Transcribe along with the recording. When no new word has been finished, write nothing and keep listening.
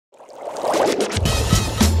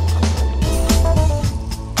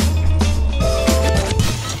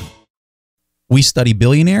We study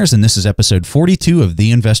billionaires, and this is episode 42 of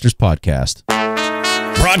the Investors Podcast.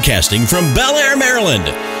 Broadcasting from Bel Air, Maryland,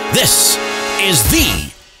 this is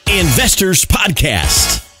the Investors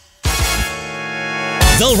Podcast.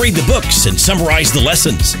 They'll read the books and summarize the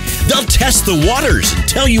lessons. They'll test the waters and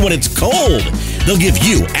tell you when it's cold. They'll give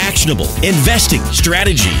you actionable investing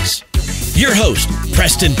strategies. Your host,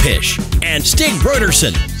 Preston Pish and Stig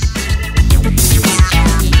Broderson.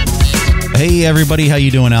 Hey everybody, how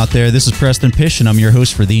you doing out there? This is Preston Pish, and I'm your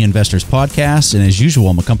host for the Investors Podcast. And as usual,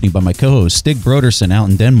 I'm accompanied by my co-host, Stig Broderson, out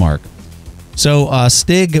in Denmark. So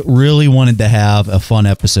Stig really wanted to have a fun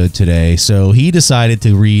episode today, so he decided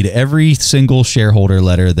to read every single shareholder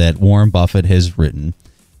letter that Warren Buffett has written.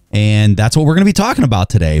 And that's what we're going to be talking about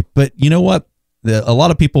today. But you know what? A lot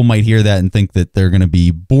of people might hear that and think that they're going to be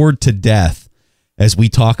bored to death as we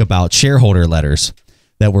talk about shareholder letters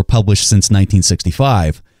that were published since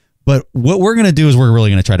 1965. But what we're going to do is we're really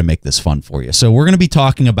going to try to make this fun for you. So we're going to be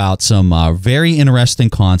talking about some very interesting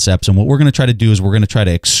concepts. And what we're going to try to do is we're going to try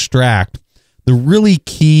to extract the really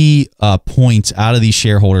key points out of these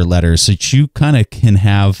shareholder letters so that you kind of can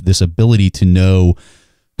have this ability to know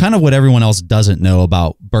kind of what everyone else doesn't know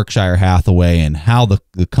about Berkshire Hathaway and how the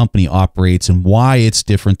company operates and why it's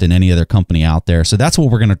different than any other company out there. So that's what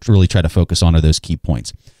we're going to really try to focus on, are those key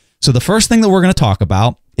points. So the first thing that we're going to talk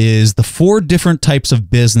about is the 4 different types of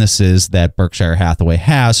businesses that Berkshire Hathaway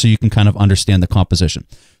has, so you can kind of understand the composition.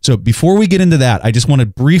 So before we get into that, I just want to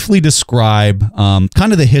briefly describe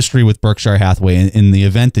kind of the history with Berkshire Hathaway in the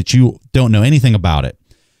event that you don't know anything about it.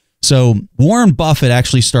 So Warren Buffett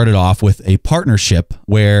actually started off with a partnership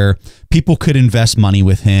where people could invest money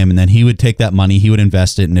with him, and then he would take that money, he would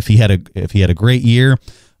invest it, and if he had a great year,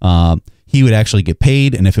 he would actually get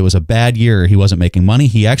paid, and if it was a bad year or he wasn't making money,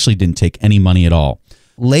 he actually didn't take any money at all.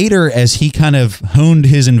 Later, as he kind of honed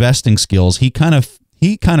his investing skills, he kind of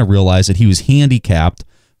realized that he was handicapped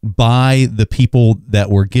by the people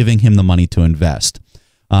that were giving him the money to invest.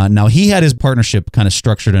 Now, he had his partnership kind of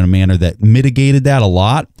structured in a manner that mitigated that a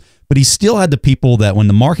lot, but he still had the people that when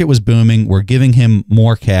the market was booming were giving him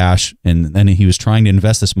more cash, and then he was trying to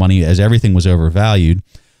invest this money as everything was overvalued.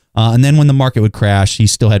 And then when the market would crash, he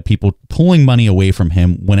still had people pulling money away from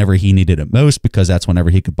him whenever he needed it most, because that's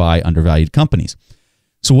whenever he could buy undervalued companies.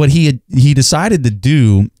 So what he decided to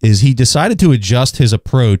do is he decided to adjust his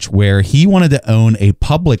approach where he wanted to own a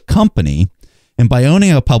public company. And by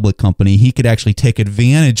owning a public company, he could actually take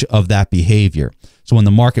advantage of that behavior. So when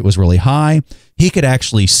the market was really high, he could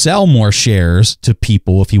actually sell more shares to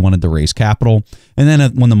people if he wanted to raise capital. And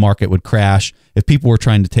then when the market would crash, if people were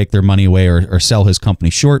trying to take their money away or sell his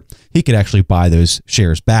company short, he could actually buy those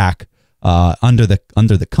shares back under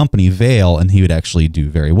the company veil, and he would actually do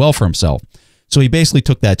very well for himself. So he basically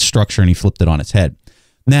took that structure and he flipped it on its head.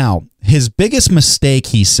 Now, his biggest mistake,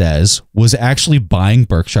 he says, was actually buying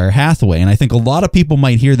Berkshire Hathaway. And I think a lot of people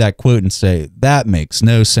might hear that quote and say, that makes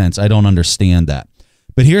no sense. I don't understand that.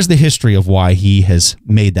 But here's the history of why he has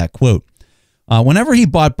made that quote. Whenever he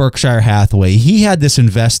bought Berkshire Hathaway, he had this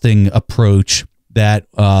investing approach that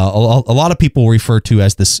a lot of people refer to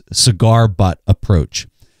as this cigar butt approach.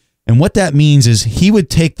 And what that means is he would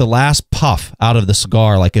take the last puff out of the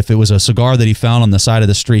cigar. Like if it was a cigar that he found on the side of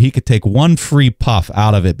the street, he could take one free puff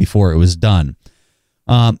out of it before it was done.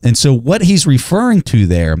 And so what he's referring to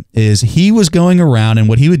there is he was going around, and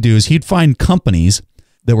what he would do is he'd find companies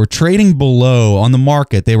that were trading below on the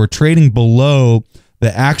market. They were trading below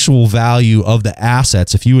the actual value of the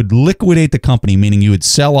assets. If you would liquidate the company, meaning you would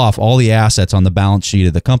sell off all the assets on the balance sheet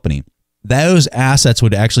of the company, those assets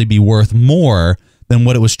would actually be worth more than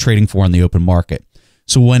what it was trading for in the open market.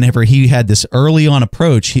 So whenever he had this early on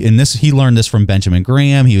approach, he learned this from Benjamin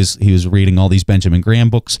Graham. He was reading all these Benjamin Graham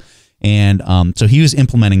books, and so he was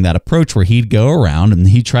implementing that approach where he'd go around and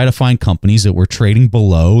he'd try to find companies that were trading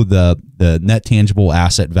below the net tangible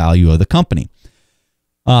asset value of the company.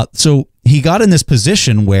 So he got in this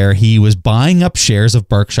position where he was buying up shares of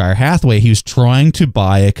Berkshire Hathaway. He was trying to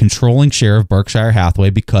buy a controlling share of Berkshire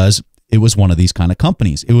Hathaway because it was one of these kind of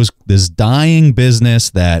companies. It was this dying business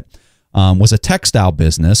that was a textile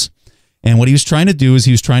business. And what he was trying to do is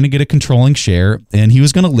he was trying to get a controlling share, and he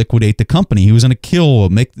was going to liquidate the company. He was going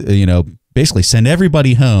to basically send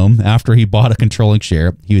everybody home after he bought a controlling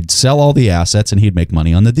share. He would sell all the assets and he'd make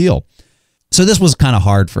money on the deal. So this was kind of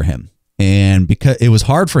hard for him. And because it was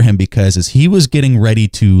hard for him because as he was getting ready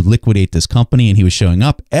to liquidate this company and he was showing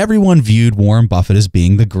up, everyone viewed Warren Buffett as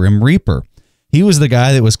being the Grim Reaper. He was the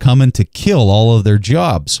guy that was coming to kill all of their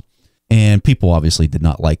jobs. And people obviously did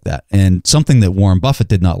not like that. And something that Warren Buffett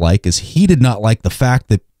did not like is he did not like the fact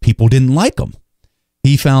that people didn't like him.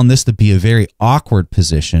 He found this to be a very awkward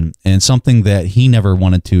position and something that he never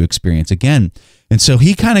wanted to experience again. And so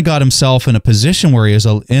he kind of got himself in a position where he was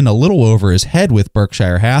in a little over his head with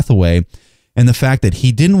Berkshire Hathaway, and the fact that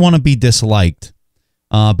he didn't want to be disliked.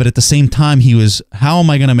 But at the same time, he was, how am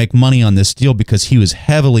I going to make money on this deal? Because he was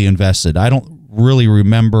heavily invested. I don't really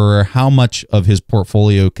remember how much of his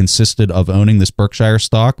portfolio consisted of owning this Berkshire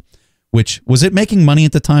stock, which, was it making money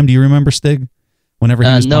at the time? Do you remember, Stig? Whenever he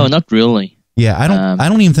was no, not really. Yeah, I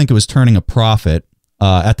don't even think it was turning a profit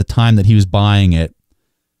at the time that he was buying it.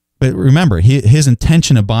 But remember, his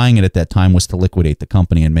intention of buying it at that time was to liquidate the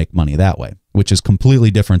company and make money that way, which is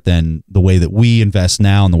completely different than the way that we invest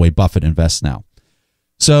now and the way Buffett invests now.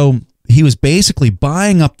 So he was basically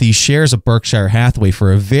buying up these shares of Berkshire Hathaway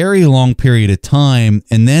for a very long period of time,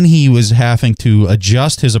 and then he was having to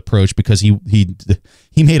adjust his approach because he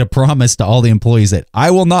made a promise to all the employees that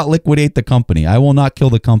I will not liquidate the company, I will not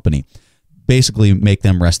kill the company. Basically make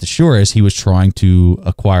them rest assured as he was trying to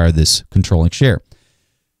acquire this controlling share.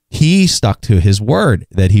 He stuck to his word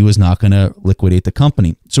that he was not going to liquidate the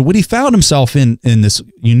company. So what he found himself in this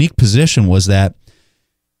unique position was that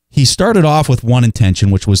he started off with one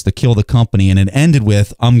intention, which was to kill the company, and it ended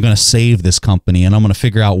with, I'm going to save this company and I'm going to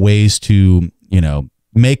figure out ways to,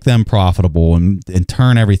 make them profitable and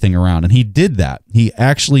turn everything around. And he did that. He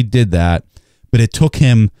actually did that, but it took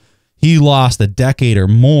him, he lost a decade or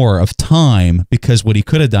more of time, because what he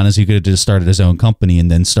could have done is he could have just started his own company and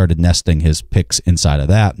then started nesting his picks inside of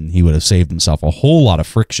that, and he would have saved himself a whole lot of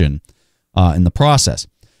friction in the process.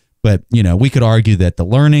 But, we could argue that the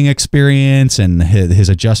learning experience and his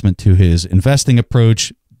adjustment to his investing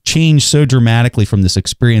approach changed so dramatically from this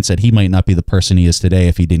experience that he might not be the person he is today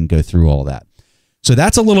if he didn't go through all that. So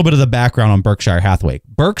that's a little bit of the background on Berkshire Hathaway.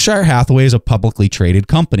 Berkshire Hathaway is a publicly traded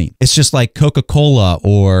company. It's just like Coca-Cola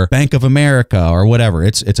or Bank of America or whatever.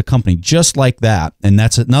 It's a company just like that. And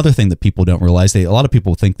that's another thing that people don't realize. A lot of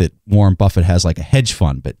people think that Warren Buffett has like a hedge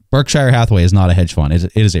fund, but Berkshire Hathaway is not a hedge fund.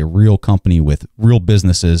 It is a real company with real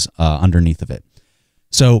businesses underneath of it.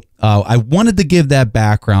 So I wanted to give that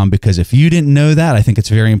background because if you didn't know that, I think it's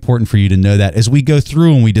very important for you to know that as we go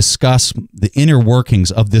through and we discuss the inner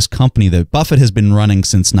workings of this company that Buffett has been running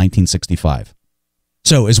since 1965.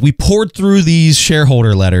 So as we poured through these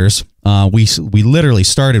shareholder letters, we literally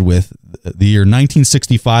started with the year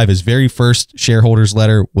 1965, his very first shareholders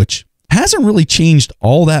letter, which hasn't really changed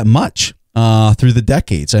all that much through the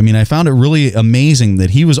decades. I mean, I found it really amazing that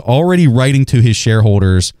he was already writing to his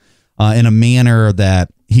shareholders in a manner that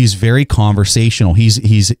he's very conversational.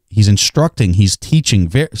 He's instructing, he's teaching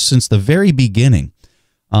since the very beginning.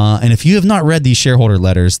 And if you have not read these shareholder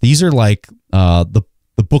letters, these are like the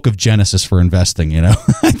book of Genesis for investing. I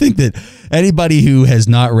think that anybody who has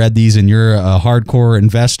not read these and you're a hardcore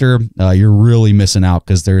investor, you're really missing out,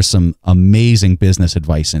 because there's some amazing business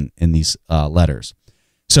advice in these letters.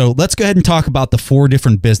 So let's go ahead and talk about the 4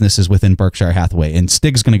 different businesses within Berkshire Hathaway, and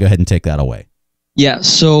Stig's going to go ahead and take that away. Yeah,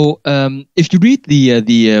 so if you read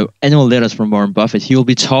the annual letters from Warren Buffett, he will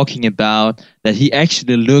be talking about that he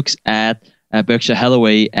actually looks at Berkshire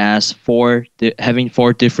Hathaway as having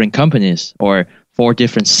 4 different companies or 4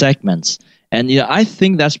 different segments. And I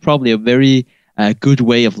think that's probably a very good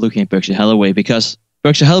way of looking at Berkshire Hathaway, because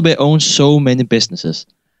Berkshire Hathaway owns so many businesses.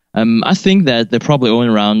 I think that they probably own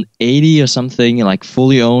around 80 or something, like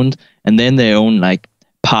fully owned, and then they own like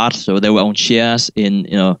parts, so they will own shares in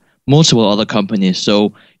multiple other companies.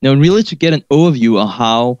 So, really to get an overview of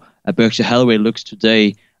how Berkshire Hathaway looks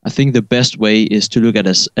today, I think the best way is to look at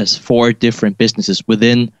it as 4 different businesses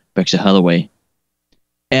within Berkshire Hathaway.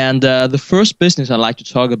 And the first business I'd like to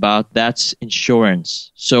talk about, that's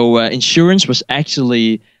insurance. So insurance was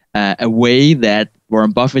actually a way that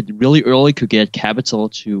Warren Buffett really early could get capital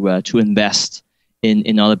to invest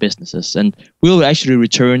in other businesses. And we'll actually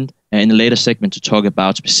return in a later segment to talk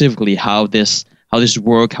about specifically how this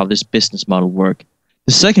business model work.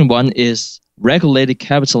 The second one is regulated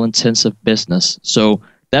capital-intensive business. So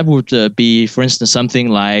that would be, for instance, something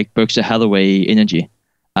like Berkshire Hathaway Energy.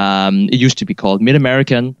 It used to be called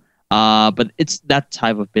Mid-American, but it's that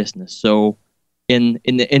type of business. So in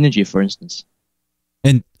the energy, for instance.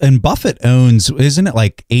 And Buffett owns, isn't it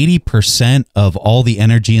like 80% of all the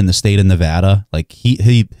energy in the state of Nevada? Like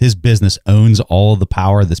his business owns all of the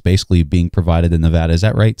power that's basically being provided in Nevada. Is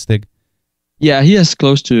that right, Stig? Yeah, he has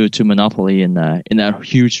close to monopoly in that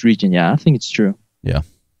huge region. Yeah, I think it's true. Yeah.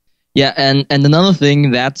 Yeah, and another thing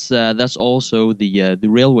that's also the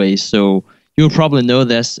railways. So you'll probably know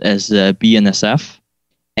this as BNSF.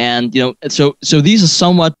 And so these are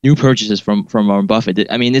somewhat new purchases from Warren Buffett.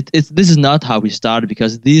 I mean, this is not how we started,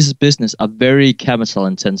 because these businesses are very capital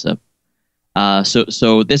intensive.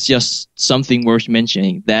 So that's just something worth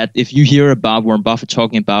mentioning, that if you hear about Warren Buffett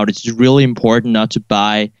talking about, it's really important not to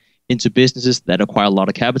buy into businesses that acquire a lot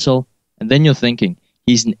of capital. And then you're thinking,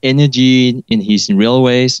 he's in energy and he's in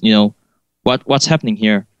railways, what's happening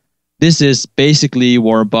here? This is basically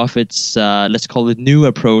Warren Buffett's, let's call it, new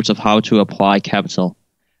approach of how to apply capital.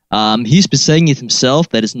 He's been saying it himself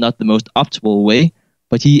that it's not the most optimal way,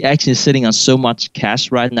 but he actually is sitting on so much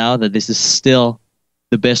cash right now that this is still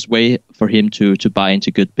the best way for him to buy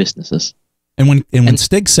into good businesses. And when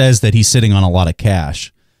Stig says that he's sitting on a lot of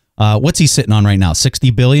cash, what's he sitting on right now? 60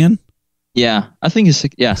 billion? Yeah, I think it's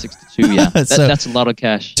 62. Yeah, that's a lot of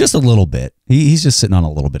cash. Just a little bit. He's just sitting on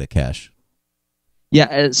a little bit of cash.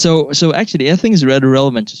 Yeah. So actually, I think it's rather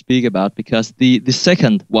relevant to speak about, because the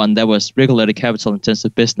second one, that was regulated capital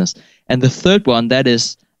intensive business, and the third one, that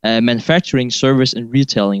is manufacturing, service, and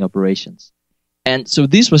retailing operations. And so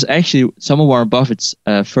this was actually some of Warren Buffett's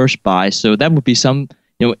first buys. So that would be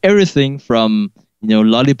everything from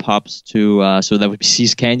lollipops to so that would be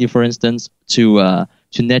See's Candy, for instance, to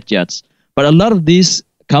NetJets. But a lot of these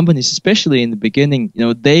companies, especially in the beginning,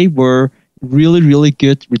 they were really, really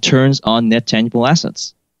good returns on net tangible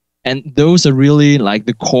assets, and those are really like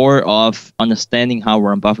the core of understanding how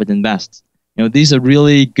Warren Buffett invests. These are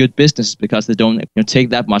really good businesses because they don't take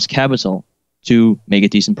that much capital to make a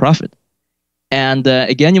decent profit. And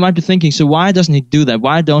again, you might be thinking, so why doesn't he do that?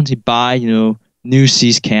 Why don't he buy, new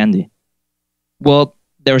See's Candy? Well,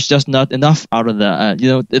 there's just not enough out of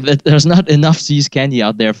the, there's not enough See's Candy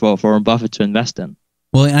out there for Warren Buffett to invest in.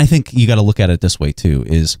 Well, and I think you got to look at it this way too,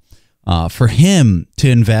 is for him to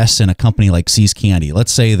invest in a company like See's Candy,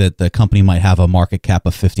 let's say that the company might have a market cap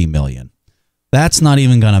of 50 million. That's not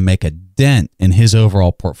even going to make a dent in his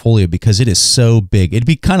overall portfolio because it is so big. It'd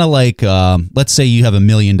be kind of like, let's say you have $1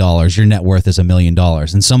 million, your net worth is $1 million,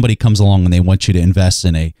 and somebody comes along and they want you to invest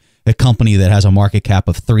in a company that has a market cap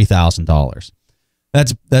of $3,000.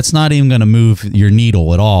 That's not even going to move your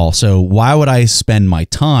needle at all. So why would I spend my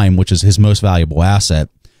time, which is his most valuable asset,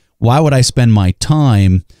 why would I spend my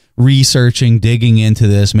time researching, digging into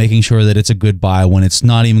this, making sure that it's a good buy when it's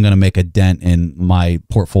not even going to make a dent in my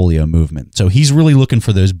portfolio movement? So he's really looking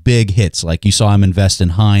for those big hits, like you saw him invest in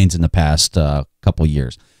Heinz in the past couple of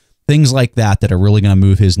years. Things like that are really going to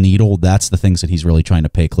move his needle. That's the things that he's really trying to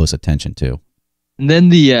pay close attention to. And then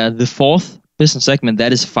the fourth business segment,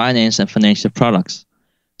 that is finance and financial products.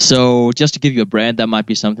 So just to give you a brand, that might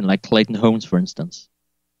be something like Clayton Homes, for instance.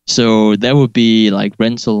 So that would be like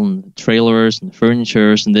rental and trailers and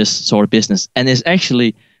furnitures and this sort of business. And it's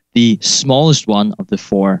actually the smallest one of the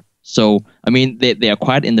four. So, I mean, they are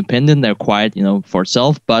quite independent. They're quite, for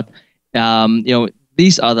itself. But,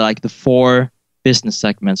 these are like the four business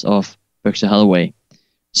segments of Berkshire Hathaway.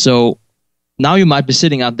 So now you might be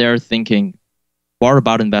sitting out there thinking, what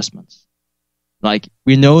about investments? Like,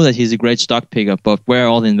 we know that he's a great stock picker, but where are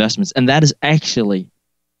all the investments? And that is actually,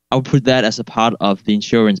 I would put that as a part of the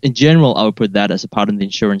insurance. In general, I would put that as a part of the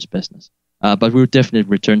insurance business. But we'll definitely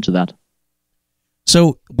return to that.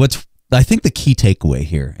 So I think the key takeaway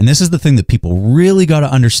here, and this is the thing that people really got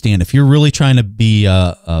to understand if you're really trying to be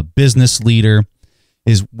a business leader,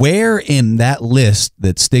 is where in that list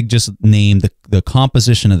that Stig just named, the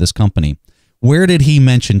composition of this company, where did he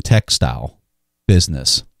mention textile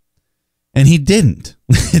business? And he didn't.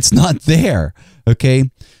 It's not there. Okay.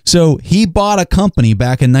 So he bought a company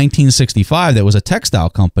back in 1965 that was a textile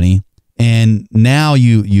company. And now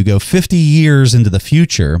you go 50 years into the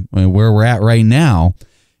future, where we're at right now,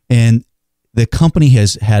 and the company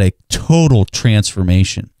has had a total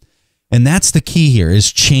transformation. And that's the key here,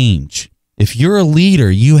 is change. If you're a leader,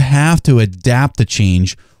 you have to adapt to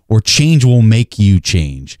change, or change will make you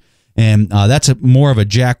change. And that's more of a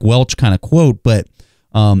Jack Welch kind of quote, but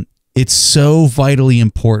it's so vitally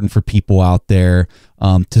important for people out there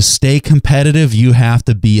to stay competitive. You have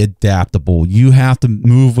to be adaptable. You have to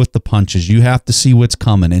move with the punches. You have to see what's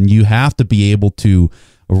coming, and you have to be able to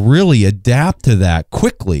really adapt to that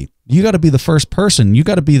quickly. You got to be the first person. You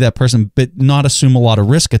got to be that person, but not assume a lot of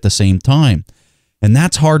risk at the same time. And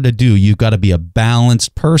that's hard to do. You've got to be a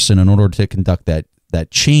balanced person in order to conduct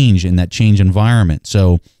that change in that change environment.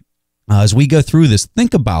 So as we go through this,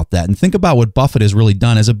 think about that, and think about what Buffett has really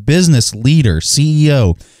done as a business leader,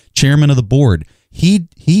 CEO, chairman of the board. He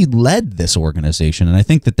led this organization, and I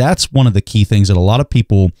think that that's one of the key things that a lot of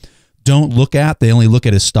people don't look at. They only look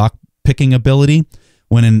at his stock picking ability,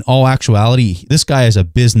 when in all actuality, this guy is a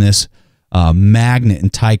business magnate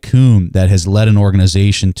and tycoon that has led an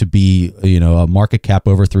organization to be, a market cap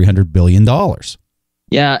over $300 billion.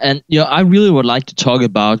 Yeah, and I really would like to talk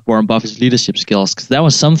about Warren Buffett's leadership skills, because that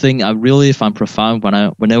was something I really found profound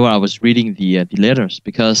whenever I was reading the letters.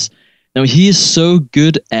 Because Now, he is so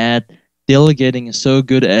good at delegating and so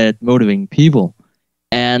good at motivating people.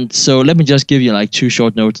 And so let me just give you like 2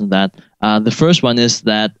 short notes on that. The first one is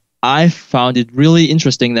that I found it really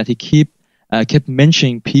interesting that he kept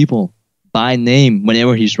mentioning people by name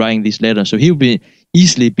whenever he's writing these letters. So he would be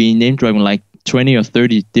easily be name dropping like 20 or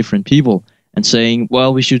 30 different people and saying,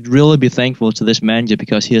 well, we should really be thankful to this manager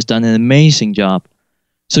because he has done an amazing job.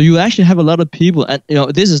 So you actually have a lot of people, and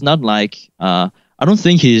this is not like I don't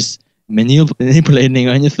think he's manipulating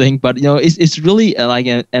or anything, but it's really like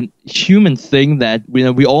a human thing that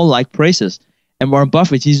we all like praises. And Warren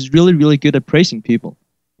Buffett, he's really, really good at praising people.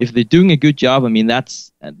 If they're doing a good job, I mean,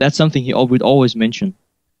 that's something he would always mention.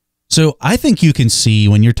 So I think you can see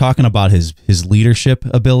when you're talking about his leadership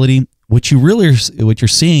ability, what you're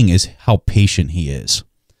seeing is how patient he is.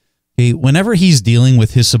 Okay, whenever he's dealing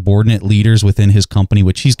with his subordinate leaders within his company,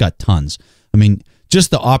 which he's got tons. I mean,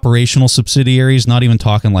 just the operational subsidiaries, not even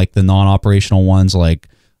talking like the non-operational ones like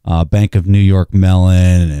Bank of New York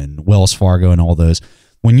Mellon and Wells Fargo and all those.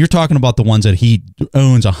 When you're talking about the ones that he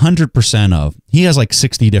owns 100% of, he has like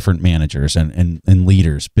 60 different managers and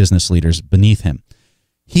leaders, business leaders beneath him.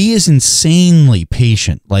 He is insanely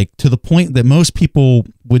patient, like to the point that most people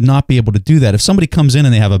would not be able to do that. If somebody comes in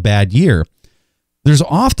and they have a bad year, there's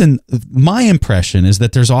often, my impression is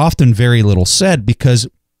that there's often very little said because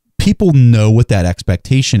people know what that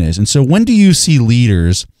expectation is. And so when do you see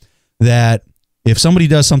leaders that if somebody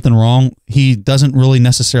does something wrong, he doesn't really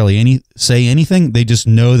necessarily say anything. They just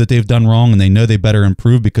know that they've done wrong and they know they better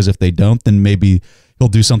improve because if they don't, then maybe he'll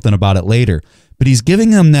do something about it later. But he's giving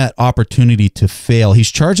them that opportunity to fail.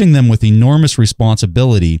 He's charging them with enormous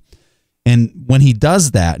responsibility. And when he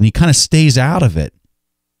does that and he kind of stays out of it,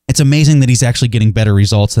 it's amazing that he's actually getting better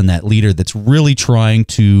results than that leader that's really trying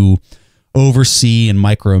to oversee and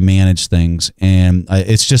micromanage things. And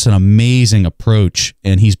it's just an amazing approach.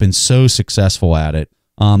 And he's been so successful at it.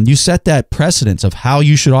 You set that precedence of how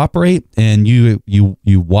you should operate, and you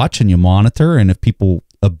watch and you monitor. And if people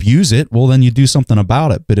abuse it, well, then you do something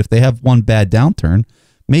about it. But if they have one bad downturn,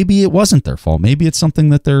 maybe it wasn't their fault. Maybe it's something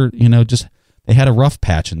that they're, just they had a rough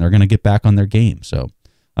patch and they're going to get back on their game. So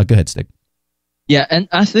go ahead, Stig. Yeah, and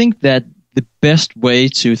I think that the best way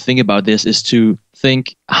to think about this is to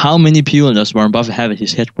think how many people does Warren Buffett have at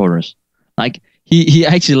his headquarters. Like he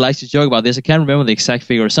actually likes to joke about this. I can't remember the exact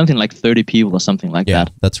figure, something like 30 people or something like that.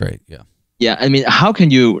 Yeah, that's right. Yeah. Yeah, I mean, how can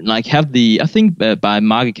you like have I think by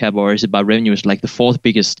market cap or is it by revenue, it's like the 4th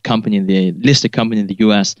biggest company in the listed company in the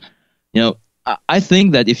US. I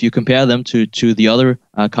think that if you compare them to the other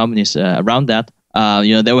companies around that,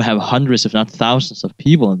 they will have hundreds, if not thousands of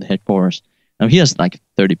people in the headquarters. Now he has like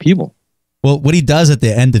 30 people. Well, what he does at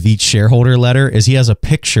the end of each shareholder letter is he has a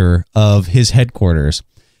picture of his headquarters.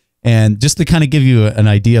 And just to kind of give you an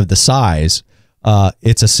idea of the size,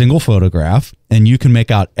 it's a single photograph, and you can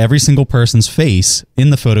make out every single person's face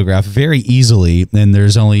in the photograph very easily. And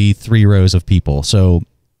there's only 3 rows of people. So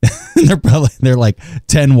they're like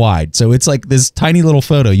 10 wide. So it's like this tiny little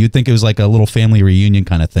photo. You'd think it was like a little family reunion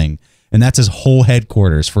kind of thing. And that's his whole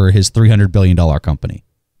headquarters for his $300 billion company.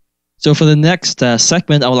 So for the next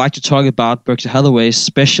segment, I would like to talk about Berkshire Hathaway's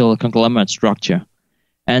special conglomerate structure.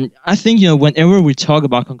 And I think, whenever we talk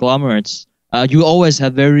about conglomerates, you always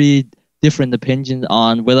have very different opinions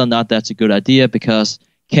on whether or not that's a good idea, because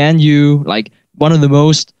one of the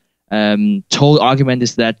most told argument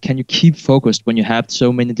is that can you keep focused when you have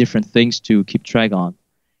so many different things to keep track on?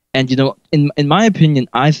 And, in my opinion,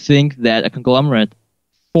 I think that a conglomerate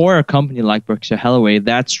for a company like Berkshire Hathaway,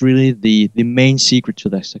 that's really the main secret to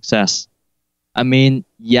their success. I mean,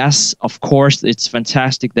 yes, of course, it's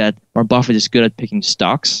fantastic that Warren Buffett is good at picking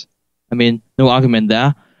stocks. I mean, no argument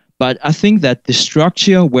there. But I think that the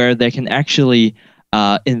structure where they can actually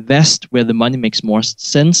invest where the money makes more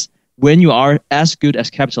sense, when you are as good as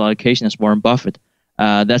capital allocation as Warren Buffett,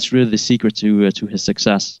 that's really the secret to his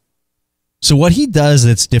success. So what he does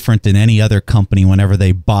that's different than any other company whenever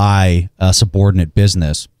they buy a subordinate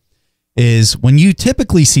business is when you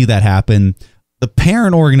typically see that happen, the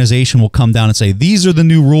parent organization will come down and say, these are the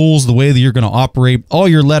new rules, the way that you're going to operate. All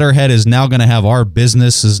your letterhead is now going to have our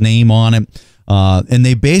business's name on it. And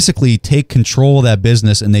they basically take control of that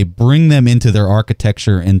business and they bring them into their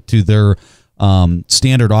architecture and to their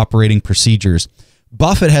standard operating procedures.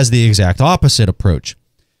 Buffett has the exact opposite approach.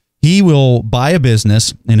 He will buy a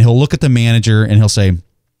business and he'll look at the manager and he'll say,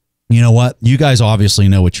 you know what? You guys obviously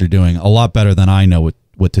know what you're doing a lot better than I know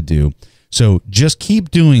what to do. So just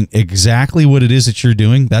keep doing exactly what it is that you're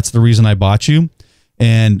doing. That's the reason I bought you.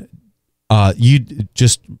 And you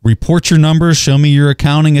just report your numbers, show me your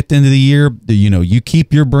accounting at the end of the year. You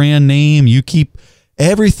keep your brand name, you keep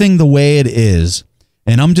everything the way it is.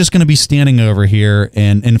 and I'm just going to be standing over here.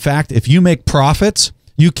 And in fact, if you make profits,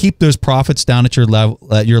 you keep those profits down at your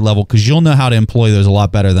level because you'll know how to employ those a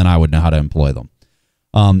lot better than I would know how to employ them.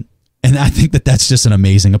 And I think that that's just an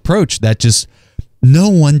amazing approach. That just no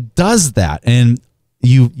one does that. And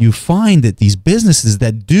you find that these businesses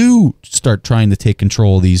that do start trying to take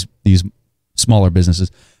control of these smaller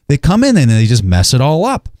businesses, they come in and they just mess it all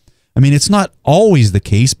up. I mean, it's not always the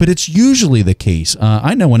case, but it's usually the case.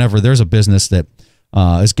 I know whenever there's a business that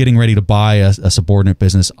is getting ready to buy a subordinate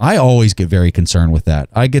business, I always get very concerned with that.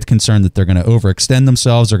 I get concerned that they're going to overextend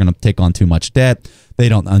themselves. They're going to take on too much debt. They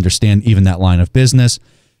don't understand even that line of business.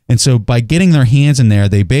 And so by getting their hands in there,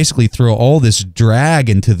 they basically throw all this drag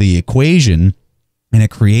into the equation, and it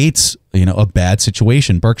creates, a bad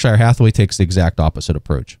situation. Berkshire Hathaway takes the exact opposite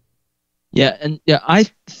approach. Yeah, I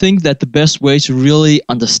think that the best way to really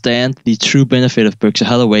understand the true benefit of Berkshire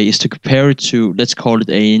Hathaway is to compare it to, let's call it,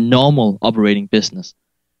 a normal operating business.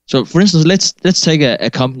 So, for instance, let's take a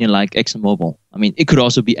company like ExxonMobil. I mean, it could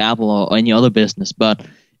also be Apple or any other business, but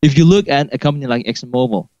if you look at a company like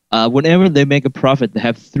ExxonMobil, whenever they make a profit, they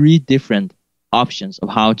have three different options of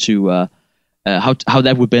how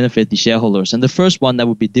that would benefit the shareholders. And the first one, that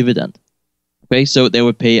would be dividend. Okay, so they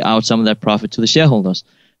would pay out some of that profit to the shareholders.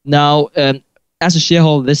 Now, as a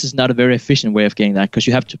shareholder, this is not a very efficient way of getting that because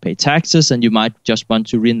you have to pay taxes and you might just want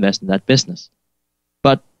to reinvest in that business.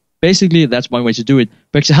 But basically, that's one way to do it.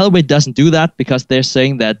 Berkshire Hathaway doesn't do that because they're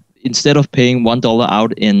saying that instead of paying $1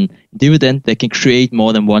 out in dividend, they can create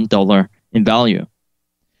more than $1 in value.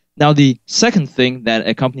 Now, the second thing that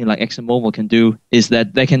a company like ExxonMobil can do is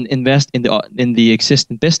that they can invest in the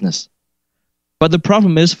existing business. But the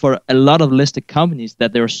problem is for a lot of listed companies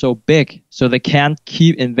that they're so big, so they can't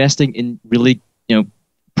keep investing in really,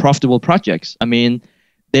 profitable projects. I mean,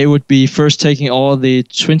 they would be first taking all the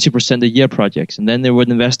 20% a year projects, and then they would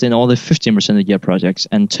invest in all the 15% a year projects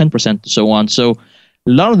and 10% and so on. So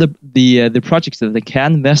a lot of the projects that they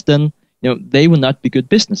can invest in, they will not be good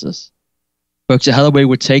businesses. Berkshire Hathaway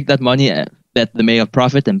would take that money that they make a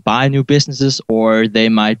profit and buy new businesses, or they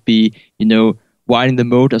might be, widen the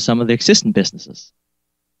moat of some of the existing businesses.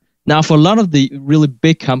 Now, for a lot of the really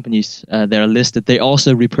big companies that are listed, they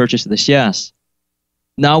also repurchase the shares.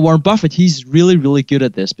 Now, Warren Buffett, he's really, really good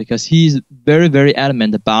at this because he's very, very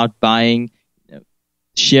adamant about buying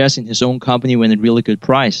shares in his own company when at a really good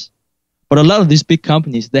price. But a lot of these big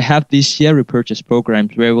companies, they have these share repurchase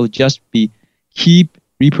programs where it will just keep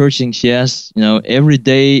repurchasing shares, every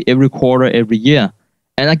day, every quarter, every year.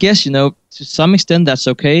 And I guess, to some extent, that's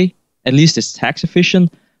okay. At least it's tax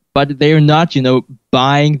efficient, but they are not,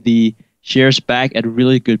 buying the shares back at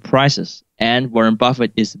really good prices. And Warren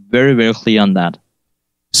Buffett is very, very clear on that.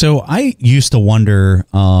 So I used to wonder,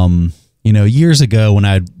 years ago when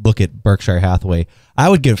I'd look at Berkshire Hathaway, I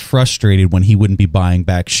would get frustrated when he wouldn't be buying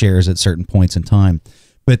back shares at certain points in time.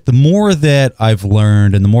 But the more that I've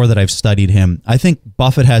learned and the more that I've studied him, I think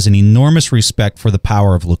Buffett has an enormous respect for the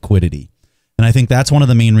power of liquidity. And I think that's one of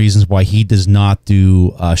the main reasons why he does not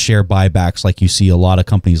do share buybacks like you see a lot of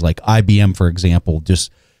companies like IBM, for example,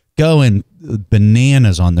 just going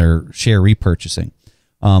bananas on their share repurchasing.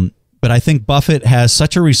 But I think Buffett has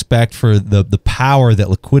such a respect for the power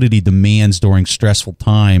that liquidity demands during stressful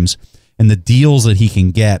times and the deals that he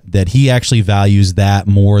can get, that he actually values that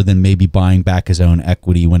more than maybe buying back his own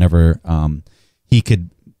equity whenever he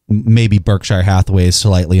could. Maybe Berkshire Hathaway is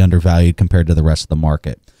slightly undervalued compared to the rest of the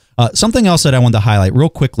market. Something else that I wanted to highlight real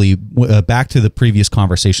quickly, back to the previous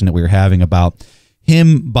conversation that we were having about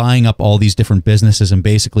him buying up all these different businesses and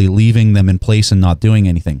basically leaving them in place and not doing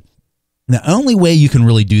anything. The only way you can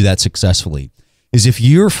really do that successfully is if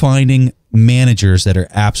you're finding managers that are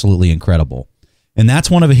absolutely incredible. And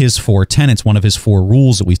that's one of his 4 tenets, one of his 4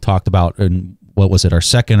 rules that we've talked about in, what was it, our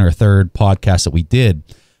second or third podcast that we did.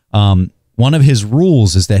 One of his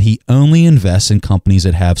rules is that he only invests in companies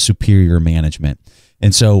that have superior management.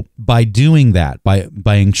 And so by doing that,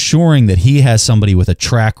 by ensuring that he has somebody with a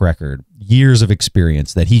track record, years of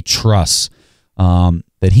experience, that he trusts,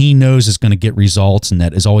 that he knows is going to get results and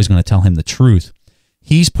that is always going to tell him the truth,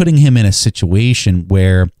 he's putting him in a situation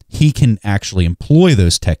where he can actually employ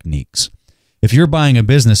those techniques. If you're buying a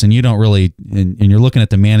business and you don't really, and you're looking at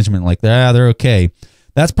the management like, they're okay,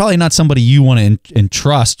 that's probably not somebody you want to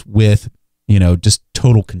entrust with, just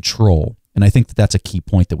total control. And I think that that's a key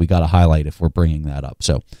point that we got to highlight if we're bringing that up.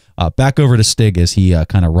 So back over to Stig as he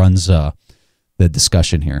kind of runs the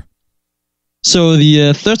discussion here. So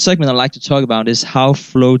the third segment I'd like to talk about is how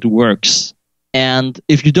float works. And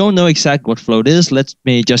if you don't know exactly what float is, let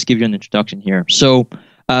me just give you an introduction here. So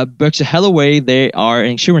Berkshire Hathaway, they are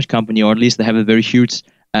an insurance company, or at least they have a very huge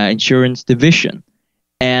insurance division.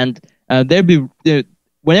 And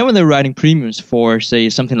whenever they're writing premiums for, say,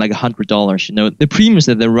 something like $100, the premiums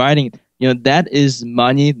that they're writing, that is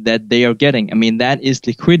money that they are getting. I mean, that is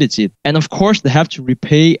liquidity. And of course, they have to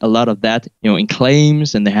repay a lot of that, in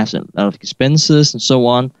claims, and they have a lot of expenses and so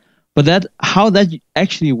on. But how that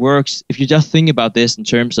actually works, if you just think about this in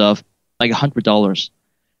terms of like $100,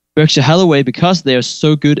 Berkshire Hathaway, because they are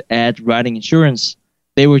so good at writing insurance,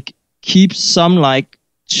 they would keep some like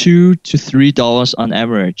 $2 to $3 on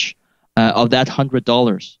average of that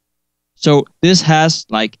 $100. So this has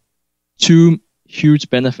like two huge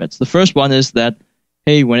benefits. The first one is that,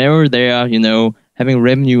 hey, whenever they are, having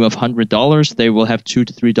revenue of $100, they will have $2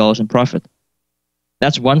 to $3 in profit.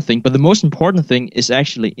 That's one thing. But the most important thing is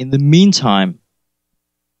actually, in the meantime,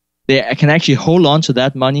 they can actually hold on to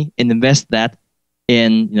that money and invest that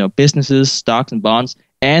in businesses, stocks, and bonds,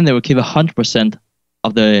 and they will keep 100%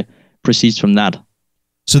 of the proceeds from that.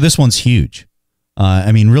 So this one's huge.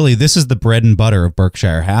 I mean, really, this is the bread and butter of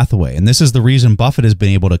Berkshire Hathaway. And this is the reason Buffett has been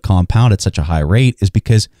able to compound at such a high rate, is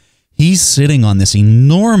because he's sitting on this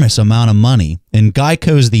enormous amount of money. And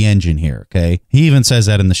Geico's the engine here, okay? He even says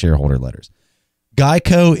that in the shareholder letters.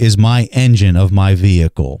 Geico is my engine of my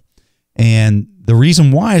vehicle. And the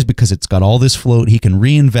reason why is because it's got all this float. He can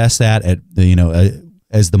reinvest that at,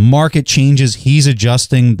 as the market changes, he's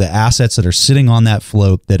adjusting the assets that are sitting on that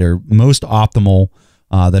float that are most optimal,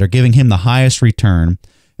 that are giving him the highest return.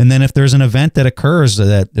 And then if there's an event that occurs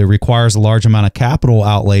that requires a large amount of capital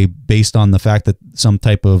outlay based on the fact that some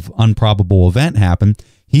type of improbable event happened,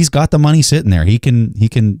 he's got the money sitting there. He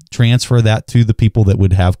can transfer that to the people that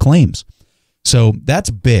would have claims. So that's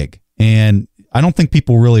big. And I don't think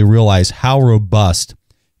people really realize how robust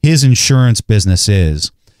his insurance business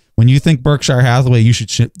is. When you think Berkshire Hathaway, you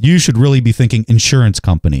should really be thinking insurance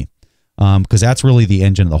company, because that's really the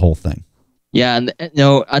engine of the whole thing. Yeah, and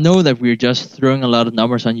I know that we're just throwing a lot of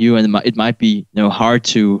numbers on you, and it might be hard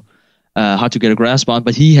to get a grasp on.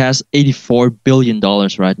 But he has $84 billion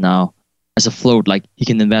right now as a float, like he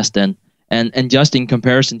can invest in, and just in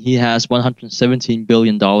comparison, he has $117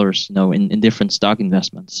 billion, in different stock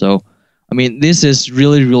investments. So, I mean, this is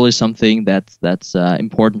really something that's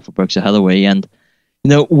important for Berkshire Hathaway, and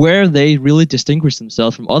where they really distinguish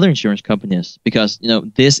themselves from other insurance companies, because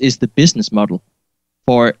this is the business model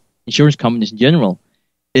for insurance companies in general,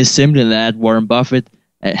 is simply that Warren Buffett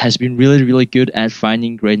has been really good at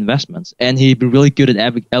finding great investments, and he's been really good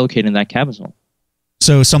at allocating that capital.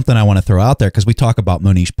 So something I want to throw out there, because we talk about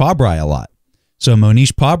Mohnish Pabrai a lot. So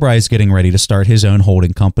Mohnish Pabrai is getting ready to start his own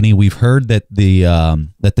holding company. We've heard that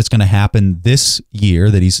that's going to happen this year,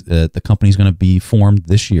 that the company's going to be formed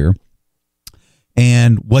this year.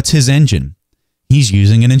 And what's his engine? He's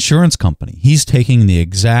using an insurance company. He's taking the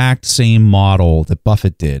exact same model that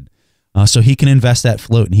Buffett did. So he can invest that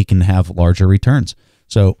float and he can have larger returns.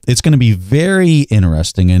 So it's going to be very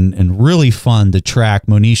interesting and really fun to track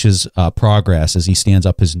Mohnish's progress as he stands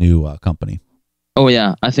up his new company. Oh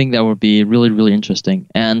yeah, I think that would be really interesting.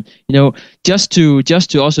 And just to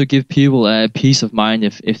also give people a peace of mind,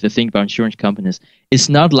 if they think about insurance companies, it's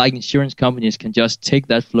not like insurance companies can just take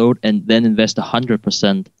that float and then invest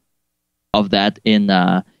 100% of that in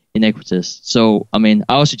equities. So I mean,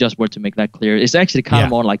 I also just want to make that clear. It's actually kind of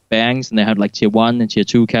more like banks, and they have like tier 1 and tier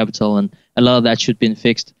 2 capital, and a lot of that should be in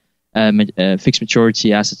fixed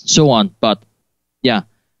maturity assets and so on. But yeah.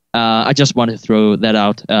 I just wanted to throw that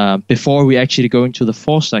out before we actually go into the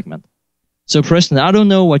fourth segment. So, Preston, I don't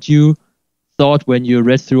know what you thought when you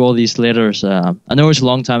read through all these letters. I know it's a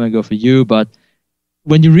long time ago for you, but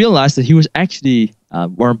when you realized that he was actually,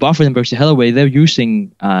 Warren Buffett and Berkshire Hathaway, they're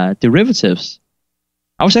using derivatives,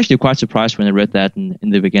 I was actually quite surprised when I read that in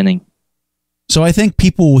the beginning. So I think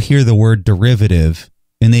people will hear the word derivative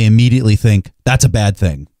and they immediately think that's a bad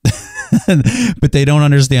thing. But they don't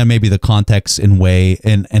understand maybe the context and way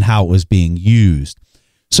and how it was being used.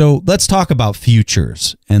 So let's talk about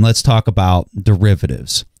futures and let's talk about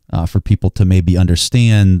derivatives for people to maybe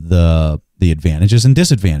understand the advantages and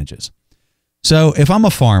disadvantages. So if I'm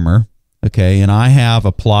a farmer, okay, and I have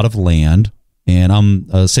a plot of land, and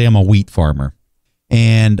I'm say I'm a wheat farmer,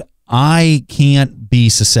 and I can't be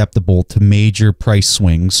susceptible to major price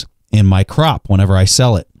swings in my crop whenever I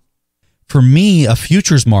sell it. For me, a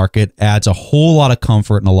futures market adds a whole lot of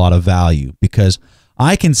comfort and a lot of value, because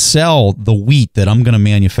I can sell the wheat that I'm going to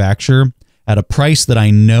manufacture at a price that I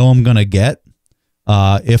know I'm going to get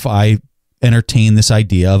if I entertain this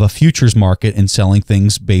idea of a futures market and selling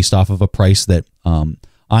things based off of a price that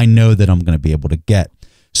I know that I'm going to be able to get.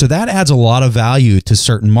 So that adds a lot of value to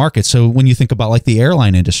certain markets. So when you think about like the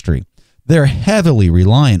airline industry, they're heavily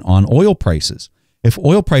reliant on oil prices. If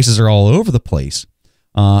oil prices are all over the place,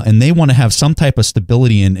 and they want to have some type of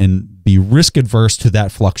stability and be risk adverse to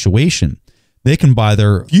that fluctuation, they can buy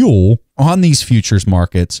their fuel on these futures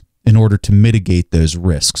markets in order to mitigate those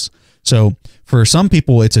risks. So for some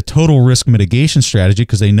people, it's a total risk mitigation strategy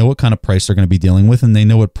because they know what kind of price they're going to be dealing with, and they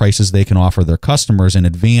know what prices they can offer their customers in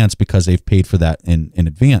advance because they've paid for that in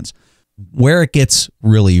advance. Where it gets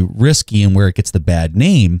really risky and where it gets the bad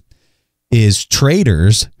name is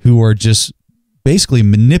traders who are just basically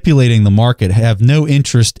manipulating the market, have no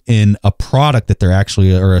interest in a product that they're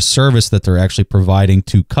actually, or a service that they're actually providing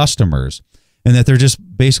to customers, and that they're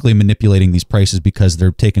just basically manipulating these prices because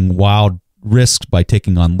they're taking wild risks by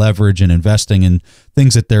taking on leverage and investing in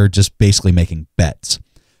things that they're just basically making bets.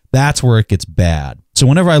 That's where it gets bad. So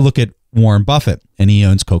whenever I look at Warren Buffett, and he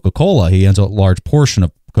owns Coca-Cola, he owns a large portion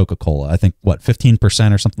of Coca-Cola, I think, what,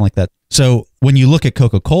 15% or something like that. So when you look at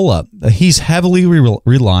Coca-Cola, he's heavily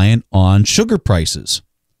reliant on sugar prices,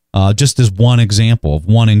 just as one example of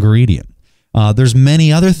one ingredient. There's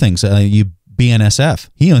many other things. BNSF,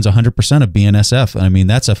 he owns 100% of BNSF. I mean,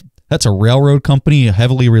 that's a railroad company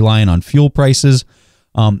heavily reliant on fuel prices.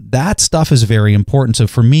 That stuff is very important. So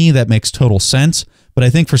for me, that makes total sense. But I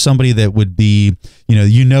think for somebody that would be,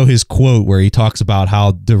 his quote where he talks about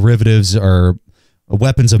how derivatives are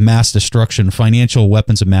weapons of mass destruction, financial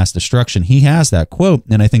weapons of mass destruction. He has that quote.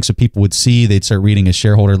 And I think so people would see, they'd start reading his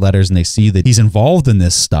shareholder letters and they see that he's involved in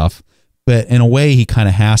this stuff. But in a way, he kind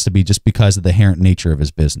of has to be just because of the inherent nature of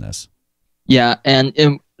his business. Yeah,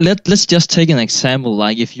 and let's just take an example,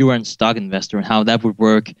 like if you were a stock investor and how that would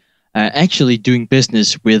work actually doing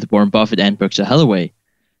business with Warren Buffett and Berkshire Hathaway.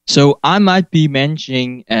 So I might be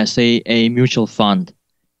managing, say, a mutual fund,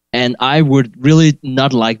 and I would really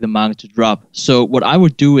not like the market to drop. So what I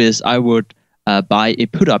would do is I would buy a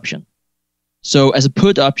put option. So as a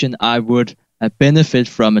put option, I would benefit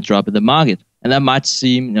from a drop in the market. And that might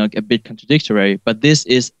seem a bit contradictory, but this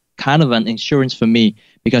is kind of an insurance for me,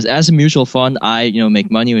 because as a mutual fund, I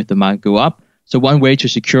make money if the market go up. So one way to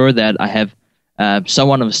secure that I have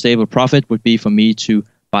somewhat of a stable profit would be for me to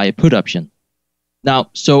buy a put option.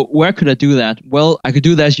 Now, so where could I do that? Well, I could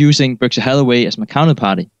do that using Berkshire Hathaway as my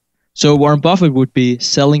counterparty. So Warren Buffett would be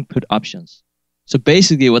selling put options. So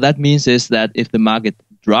basically what that means is that if the market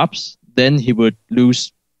drops, then he would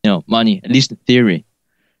lose money, at least in theory.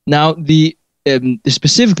 Now, the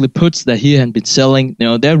specifically puts that he had been selling,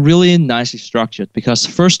 they're really nicely structured because,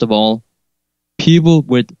 first of all, people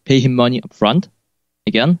would pay him money up front,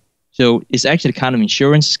 again. So it's actually kind of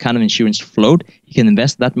insurance float. He can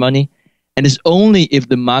invest that money. And it's only if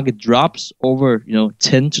the market drops over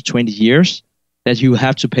 10 to 20 years that you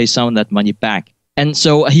have to pay some of that money back. And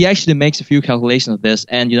so he actually makes a few calculations of this,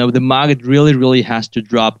 and the market really has to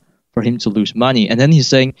drop for him to lose money. And then he's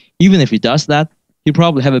saying even if he does that, he'll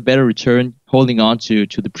probably have a better return holding on to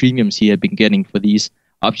the premiums he had been getting for these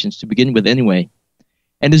options to begin with anyway.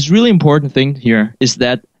 And this really important thing here is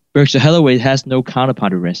that Berkshire Hathaway has no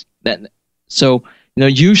counterparty risk. So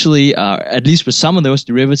usually, at least for some of those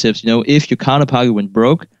derivatives, if your counterparty went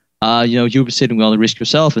broke, you'll be sitting on the risk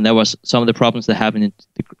yourself, and that was some of the problems that happened in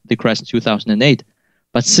the crash in 2008.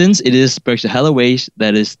 But since it is Berkshire Hathaway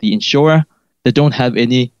that is the insurer, they don't have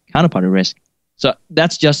any counterparty risk. So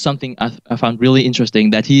that's just something I found really interesting,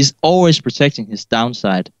 that he's always protecting his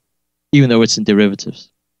downside, even though it's in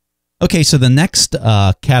derivatives. Okay, so the next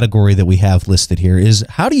category that we have listed here is,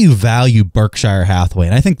 how do you value Berkshire Hathaway?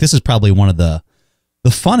 And I think this is probably one of the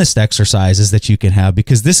funnest exercises that you can have,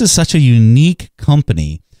 because this is such a unique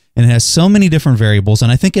company and it has so many different variables,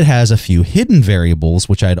 and I think it has a few hidden variables,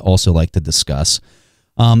 which I'd also like to discuss.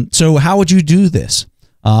 So how would you do this?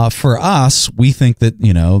 For us, we think that,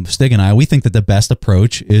 Stig and I, we think that the best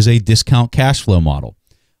approach is a discount cash flow model.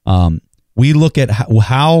 We look at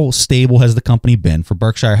how stable has the company been. For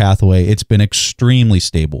Berkshire Hathaway, it's been extremely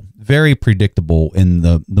stable, very predictable in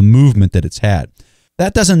the movement that it's had.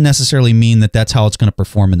 That doesn't necessarily mean that that's how it's going to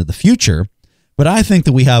perform into the future, but I think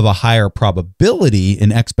that we have a higher probability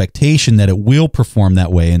and expectation that it will perform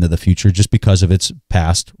that way into the future just because of its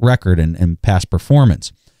past record and past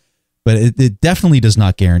performance. But it definitely does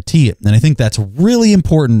not guarantee it. And I think that's really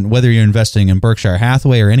important, whether you're investing in Berkshire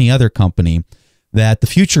Hathaway or any other company, that the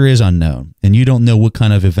future is unknown and you don't know what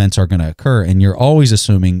kind of events are going to occur. And you're always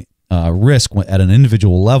assuming risk at an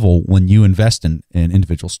individual level when you invest in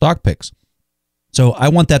individual stock picks. So I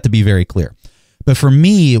want that to be very clear. But for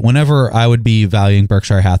me, whenever I would be valuing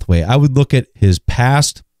Berkshire Hathaway, I would look at his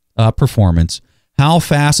past performance. How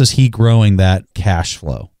fast is he growing that cash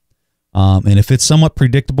flow? And if it's somewhat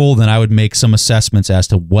predictable, then I would make some assessments as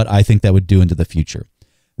to what I think that would do into the future.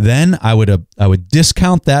 Then I would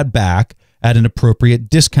discount that back at an appropriate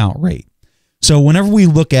discount rate. So whenever we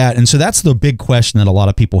look at, and so that's the big question that a lot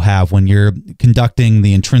of people have when you're conducting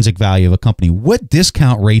the intrinsic value of a company. What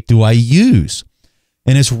discount rate do I use?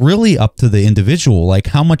 And it's really up to the individual. Like,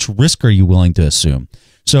 how much risk are you willing to assume?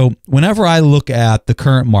 So whenever I look at the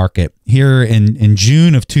current market here in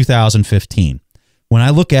June of 2015, when I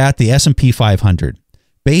look at the S&P 500,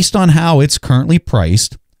 based on how it's currently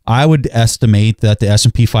priced, I would estimate that the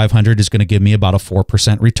S&P 500 is going to give me about a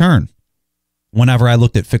 4% return. Whenever I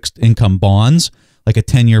looked at fixed income bonds, like a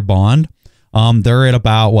 10-year bond, they're at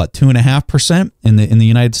about, what, 2.5% in the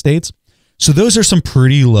United States. So those are some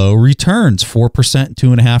pretty low returns, 4%,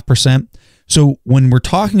 2.5%. So when we're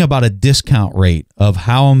talking about a discount rate of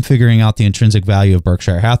how I'm figuring out the intrinsic value of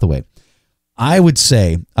Berkshire Hathaway, I would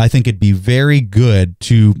say I think it'd be very good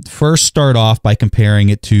to first start off by comparing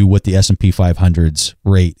it to what the S&P 500's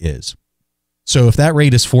rate is. So if that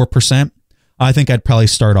rate is 4%, I think I'd probably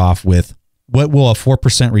start off with, what will a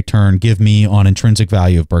 4% return give me on intrinsic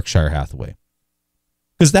value of Berkshire Hathaway?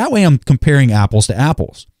 Because that way I'm comparing apples to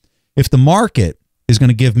apples. If the market is going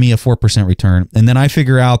to give me a 4% return, and then I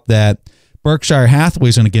figure out that Berkshire Hathaway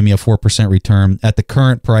is going to give me a 4% return at the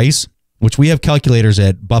current price, which we have calculators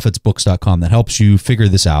at buffettsbooks.com that helps you figure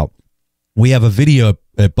this out. We have a video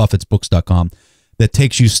at buffettsbooks.com that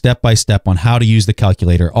takes you step by step on how to use the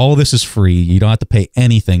calculator. All of this is free. You don't have to pay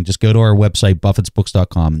anything. Just go to our website,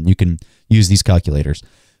 buffettsbooks.com, and you can use these calculators.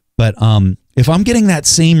 But if I'm getting that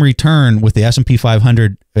same return with the S&P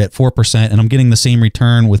 500 at 4%, and I'm getting the same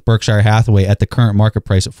return with Berkshire Hathaway at the current market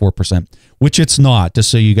price at 4%, which it's not,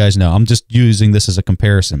 just so you guys know, I'm just using this as a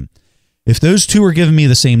comparison. If those two are giving me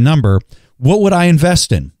the same number, what would I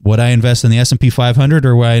invest in? Would I invest in the S&P 500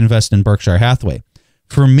 or would I invest in Berkshire Hathaway?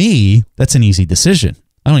 For me, that's an easy decision.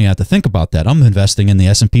 I don't even have to think about that. I'm investing in the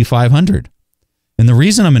S&P 500. And the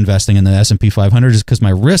reason I'm investing in the S&P 500 is because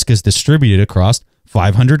my risk is distributed across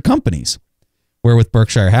 500 companies, where with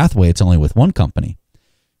Berkshire Hathaway, it's only with one company.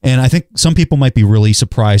 And I think some people might be really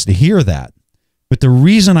surprised to hear that. But the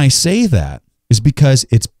reason I say that is because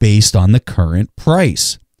it's based on the current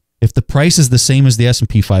price. If the price is the same as the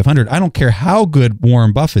S&P 500, I don't care how good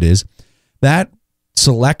Warren Buffett is, that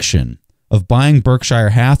selection of buying Berkshire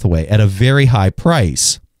Hathaway at a very high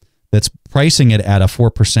price, that's pricing it at a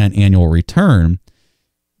 4% annual return,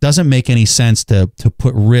 doesn't make any sense to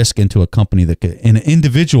put risk into a company that could, an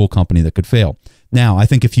individual company that could fail. Now, I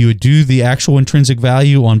think if you would do the actual intrinsic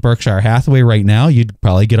value on Berkshire Hathaway right now, you'd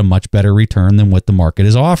probably get a much better return than what the market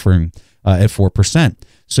is offering at 4%.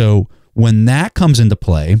 So when that comes into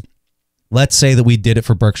play, let's say that we did it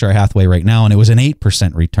for Berkshire Hathaway right now and it was an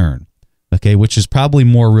 8% return, okay, which is probably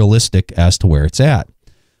more realistic as to where it's at.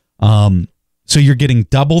 So you're getting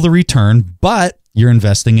double the return, but you're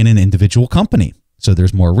investing in an individual company. So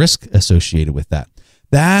there's more risk associated with that.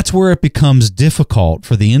 That's where it becomes difficult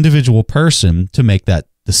for the individual person to make that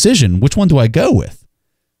decision. Which one do I go with?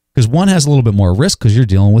 Because one has a little bit more risk because you're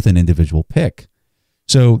dealing with an individual pick.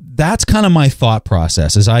 So that's kind of my thought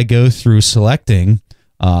process as I go through selecting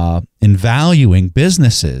and valuing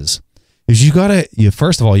businesses. Is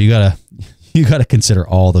first of all, you gotta consider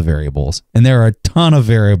all the variables, and there are a ton of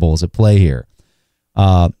variables at play here.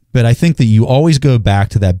 But I think that you always go back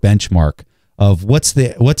to that benchmark of what's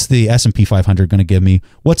the S&P 500 going to give me?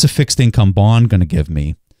 What's a fixed income bond going to give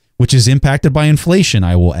me? Which is impacted by inflation,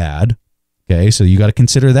 I will add. Okay, so you got to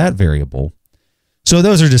consider that variable. So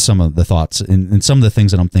those are just some of the thoughts and some of the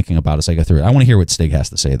things that I'm thinking about as I go through it. I want to hear what Stig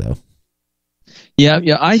has to say, though.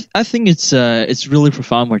 Yeah. I think it's really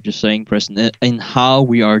profound what you're saying, Preston, and how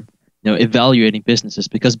we are evaluating businesses,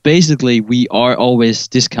 because basically we are always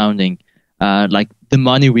discounting like the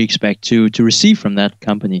money we expect to receive from that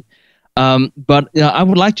company. But I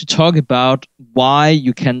would like to talk about why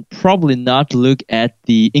you can probably not look at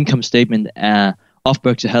the income statement of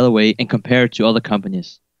Berkshire Hathaway and compare it to other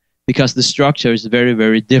companies, because the structure is very,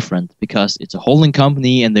 very different, because it's a holding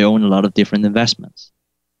company and they own a lot of different investments.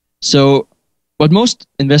 So what most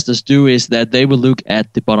investors do is that they will look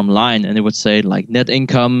at the bottom line and they would say like net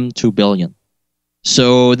income 2 billion.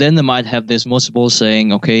 So then they might have this multiple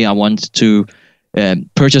saying, okay, I want to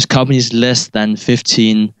purchase companies less than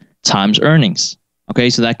 15 times earnings.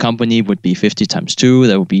 Okay, so that company would be 50 times 2,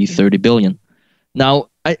 that would be 30 billion. Now,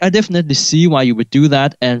 I definitely see why you would do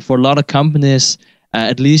that, and for a lot of companies,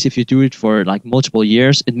 at least if you do it for like multiple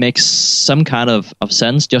years, it makes some kind of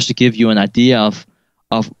sense just to give you an idea of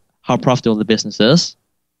how profitable the business is.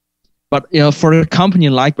 But for a company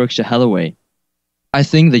like Berkshire Hathaway, I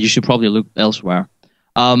think that you should probably look elsewhere.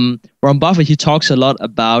 Warren Buffett, he talks a lot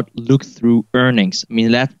about look-through earnings. I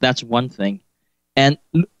mean, that's one thing. And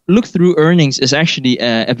look-through earnings is actually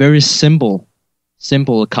a very simple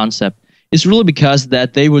concept. is really because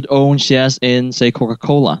that they would own shares in, say,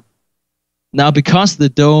 Coca-Cola. Now, because they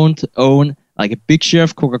don't own like a big share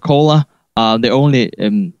of Coca-Cola, they only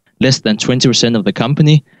less than 20% of the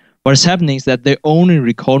company. What is happening is that they're only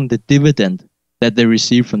recording the dividend that they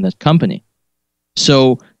receive from that company.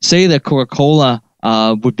 So say that Coca-Cola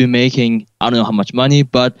would be making, I don't know how much money,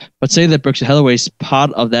 but say that Berkshire Hathaway's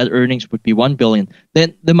part of that earnings would be $1 billion,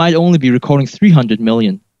 then they might only be recording $300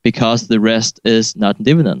 million because the rest is not in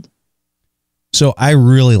dividend. So I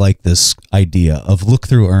really like this idea of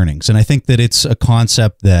look-through earnings, and I think that it's a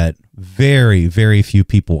concept that very, very few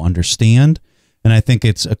people understand, and I think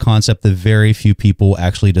it's a concept that very few people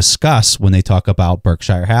actually discuss when they talk about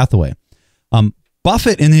Berkshire Hathaway.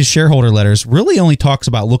 Buffett in his shareholder letters really only talks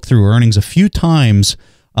about look-through earnings a few times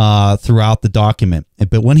throughout the document,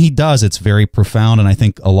 but when he does, it's very profound, and I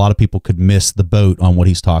think a lot of people could miss the boat on what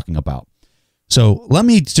he's talking about. So let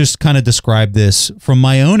me just kind of describe this from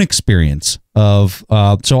my own experience of,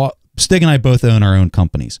 so Stig and I both own our own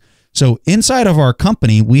companies. So inside of our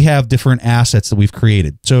company, we have different assets that we've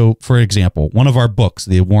created. So for example, one of our books,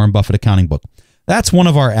 the Warren Buffett accounting book, that's one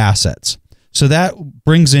of our assets. So that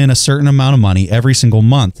brings in a certain amount of money every single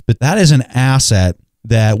month, but that is an asset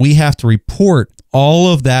that we have to report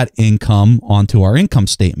all of that income onto our income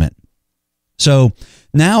statement. So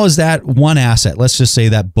now is that one asset, let's just say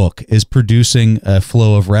that book is producing a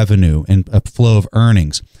flow of revenue and a flow of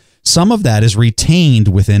earnings. Some of that is retained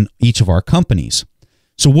within each of our companies.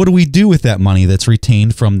 So what do we do with that money that's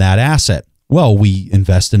retained from that asset? Well, we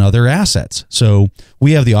invest in other assets. So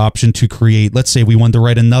we have the option to create, let's say we wanted to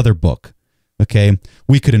write another book. Okay,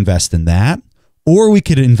 we could invest in that, or we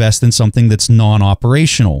could invest in something that's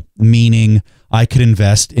non-operational, meaning I could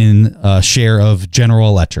invest in a share of General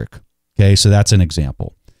Electric. Okay, so that's an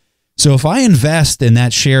example. So if I invest in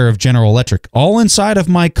that share of General Electric, all inside of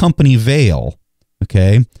my company Vail,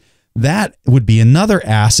 okay, that would be another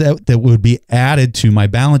asset that would be added to my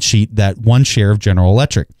balance sheet, that one share of General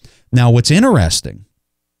Electric. Now, what's interesting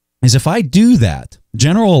is if I do that,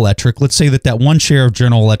 General Electric, let's say that one share of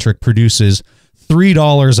General Electric produces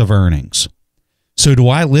 $3 of earnings. So do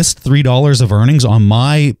I list $3 of earnings on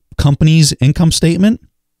my company's income statement?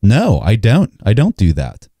 No, I don't. I don't do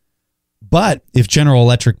that. But if General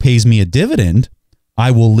Electric pays me a dividend,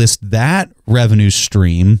 I will list that revenue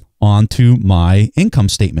stream onto my income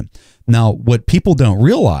statement. Now, what people don't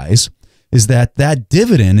realize is that that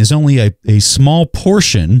dividend is only a small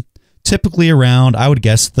portion, typically around, I would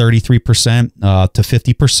guess, 33% to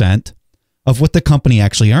 50% of what the company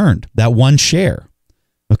actually earned, that one share.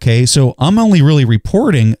 Okay, so I'm only really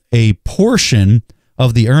reporting a portion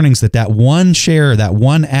of the earnings that one share, that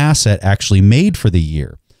one asset actually made for the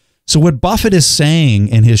year. So what Buffett is saying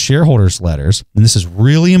in his shareholders' letters, and this is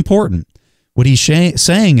really important, what he's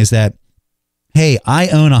saying is that, hey, I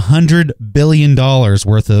own $100 billion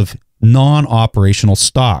worth of non-operational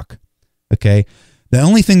stock. Okay, the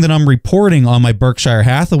only thing that I'm reporting on my Berkshire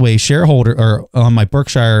Hathaway shareholder, or on my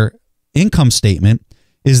Berkshire income statement,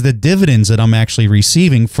 is the dividends that I'm actually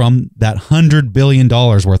receiving from that $100 billion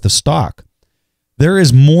worth of stock. There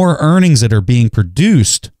is more earnings that are being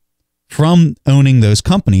produced from owning those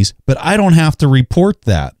companies, but I don't have to report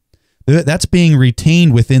that. That's being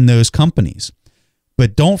retained within those companies.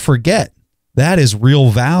 But don't forget, that is real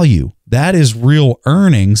value. That is real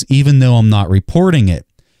earnings, even though I'm not reporting it.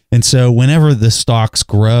 And so whenever the stocks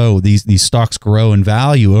grow, these stocks grow in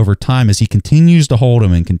value over time as he continues to hold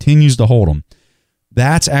them and continues to hold them,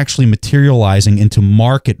 that's actually materializing into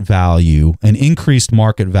market value, an increased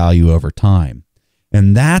market value over time.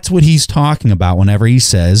 And that's what he's talking about whenever he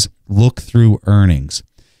says, look through earnings.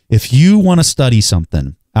 If you want to study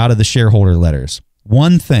something out of the shareholder letters,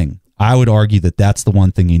 one thing, I would argue that that's the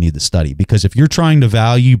one thing you need to study. Because if you're trying to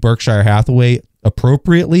value Berkshire Hathaway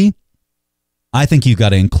appropriately, I think you've got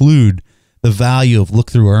to include the value of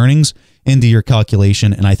look-through earnings into your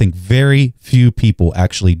calculation, and I think very few people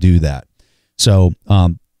actually do that. So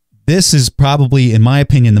this is probably, in my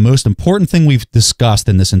opinion, the most important thing we've discussed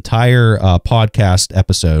in this entire podcast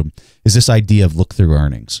episode is this idea of look-through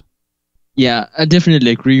earnings. Yeah, I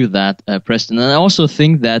definitely agree with that, Preston. And I also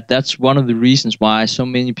think that that's one of the reasons why so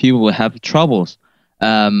many people will have troubles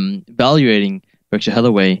evaluating Berkshire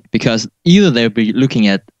Hathaway, because either they'll be looking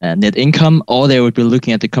at net income or they would be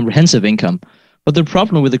looking at the comprehensive income. But the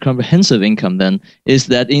problem with the comprehensive income then is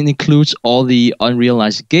that it includes all the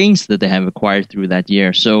unrealized gains that they have acquired through that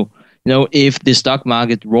year. So, if the stock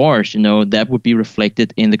market roars, that would be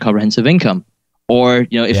reflected in the comprehensive income. Or,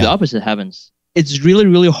 if the opposite happens, it's really,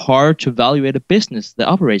 really hard to evaluate a business that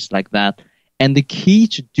operates like that. And the key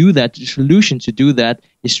to do that, the solution to do that,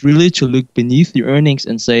 is really to look beneath the earnings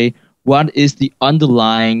and say, what is the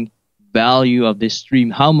underlying value of this stream?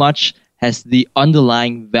 How much has the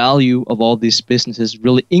underlying value of all these businesses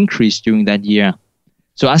really increased during that year?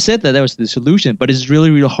 So I said that was the solution, but it's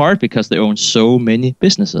really, really hard because they own so many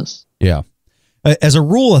businesses. Yeah. As a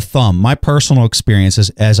rule of thumb, my personal experience is,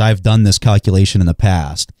 as I've done this calculation in the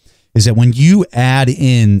past, is that when you add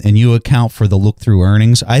in and you account for the look-through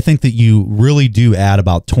earnings, I think that you really do add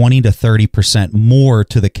about 20 to 30% more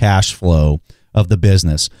to the cash flow of the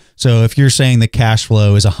business. So if you're saying the cash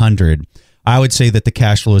flow is 100, I would say that the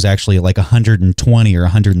cash flow is actually like 120 or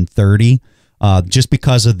 130, just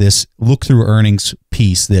because of this look-through earnings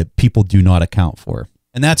piece that people do not account for.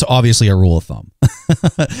 And that's obviously a rule of thumb.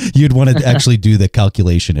 You'd want to actually do the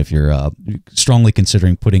calculation if you're strongly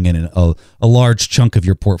considering putting in a large chunk of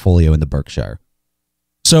your portfolio in the Berkshire.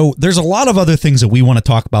 So there's a lot of other things that we want to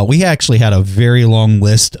talk about. We actually had a very long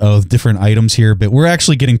list of different items here, but we're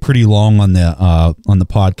actually getting pretty long on the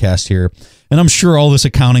podcast here. And I'm sure all this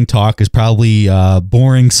accounting talk is probably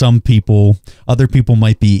boring some people. Other people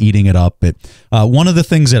might be eating it up. But one of the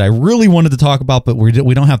things that I really wanted to talk about, but we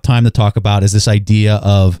don't have time to talk about, is this idea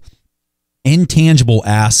of intangible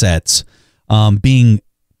assets being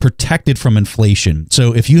protected from inflation.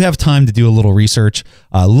 So if you have time to do a little research,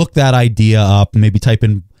 look that idea up, maybe type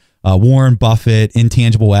in Warren Buffett,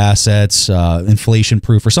 intangible assets, inflation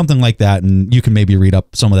proof, or something like that, and you can maybe read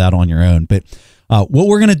up some of that on your own. But what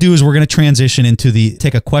we're going to do is we're going to transition into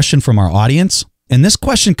take a question from our audience. And this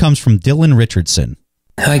question comes from Dylan Richardson.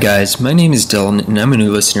 Hi guys, my name is Dylan and I'm a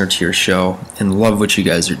new listener to your show and love what you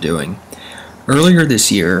guys are doing. Earlier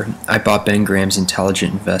this year, I bought Ben Graham's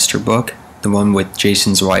Intelligent Investor book, the one with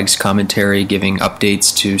Jason Zweig's commentary giving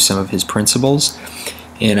updates to some of his principles,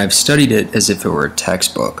 and I've studied it as if it were a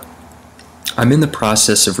textbook. I'm in the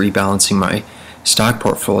process of rebalancing my stock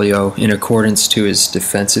portfolio in accordance to his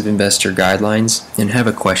defensive investor guidelines and have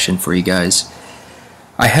a question for you guys.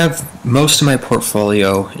 I have most of my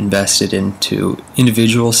portfolio invested into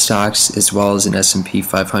individual stocks as well as an S&P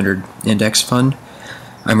 500 index fund.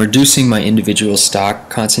 I'm reducing my individual stock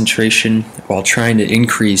concentration while trying to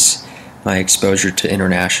increase my exposure to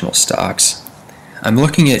international stocks. I'm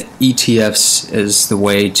looking at ETFs as the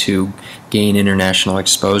way to gain international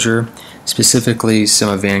exposure, specifically some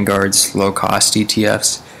of Vanguard's low-cost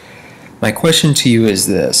ETFs. My question to you is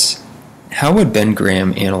this: how would Ben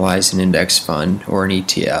Graham analyze an index fund or an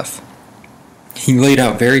ETF? He laid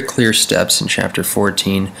out very clear steps in Chapter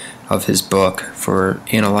 14 of his book for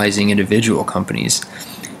analyzing individual companies,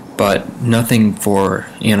 but nothing for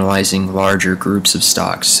analyzing larger groups of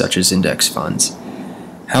stocks such as index funds.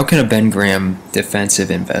 How can a Ben Graham defensive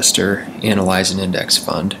investor analyze an index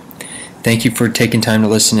fund? Thank you for taking time to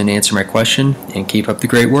listen and answer my question, and keep up the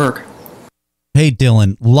great work. Hey,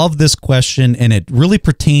 Dylan, love this question, and it really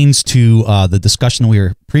pertains to the discussion we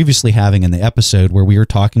were previously having in the episode where we were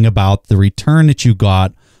talking about the return that you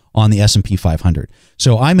got on the S&P 500.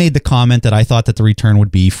 So I made the comment that I thought that the return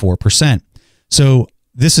would be 4%. So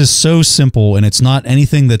this is so simple, and it's not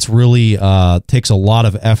anything that's really takes a lot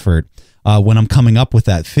of effort when I'm coming up with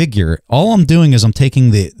that figure. All I'm doing is I'm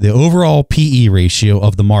taking the overall PE ratio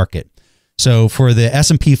of the market. So for the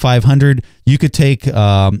S&P 500, you could take,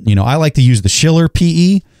 I like to use the Shiller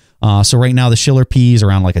PE. So right now the Shiller PE is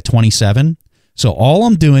around like a 27. So all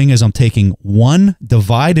I'm doing is I'm taking 1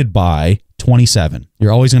 divided by 27.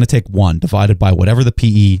 You're always going to take 1 divided by whatever the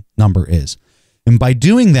PE number is. And by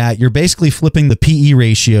doing that, you're basically flipping the PE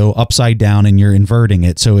ratio upside down and you're inverting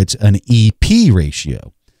it. So it's an EP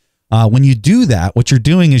ratio. When you do that, what you're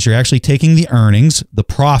doing is you're actually taking the earnings, the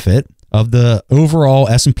profit of the overall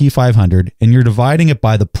S&P 500, and you're dividing it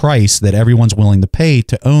by the price that everyone's willing to pay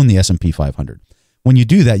to own the S&P 500. When you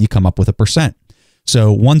do that, you come up with a percent.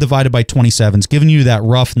 So 1 divided by 27 is giving you that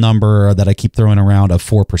rough number that I keep throwing around of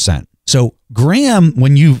 4%. So Graham,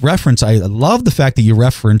 when you reference, I love the fact that you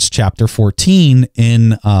reference Chapter 14 in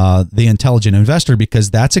The Intelligent Investor,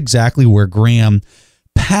 because that's exactly where Graham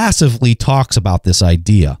passively talks about this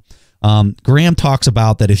idea. Graham talks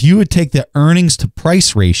about that if you would take the earnings to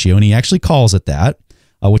price ratio, and he actually calls it that,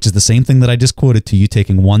 which is the same thing that I just quoted to you,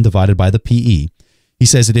 taking 1 divided by the PE. He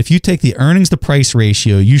says that if you take the earnings to price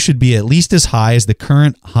ratio, you should be at least as high as the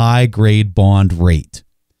current high grade bond rate.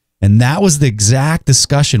 And that was the exact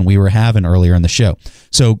discussion we were having earlier in the show.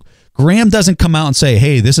 So Graham doesn't come out and say,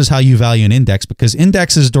 hey, this is how you value an index, because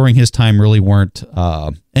indexes during his time really weren't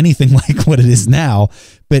anything like what it is now.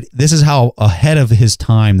 But this is how ahead of his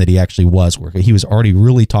time that he actually was, where he was already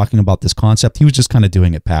really talking about this concept. He was just kind of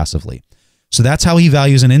doing it passively. So that's how he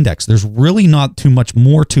values an index. There's really not too much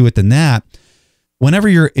more to it than that. Whenever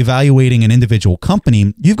you're evaluating an individual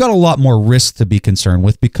company, you've got a lot more risk to be concerned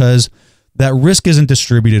with, because that risk isn't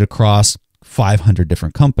distributed across 500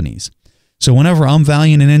 different companies. So whenever I'm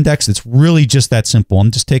valuing an index, it's really just that simple. I'm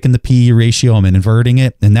just taking the PE ratio, I'm inverting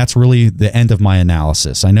it, and that's really the end of my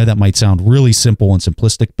analysis. I know that might sound really simple and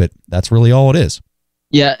simplistic, but that's really all it is.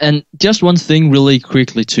 Yeah, and just one thing really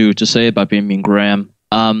quickly to say about Benjamin Graham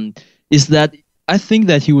is that I think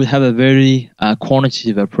that he would have a very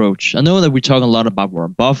quantitative approach. I know that we're talking a lot about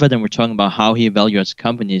Warren Buffett and we're talking about how he evaluates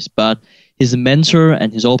companies, but his mentor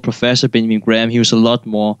and his old professor, Benjamin Graham, he was a lot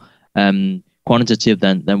more quantitative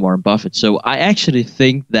than Warren Buffett. So I actually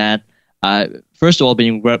think that, first of all,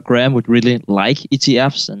 Benjamin Graham would really like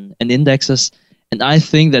ETFs and indexes, and I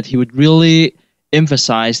think that he would really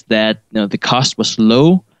emphasize that the cost was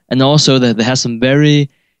low, and also that they had some very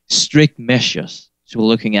strict measures to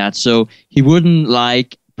looking at. So he wouldn't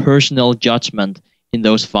like personal judgment in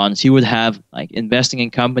those funds. He would have like investing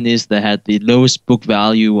in companies that had the lowest book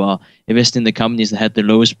value, or investing in the companies that had the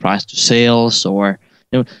lowest price to sales, or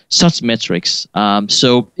such metrics.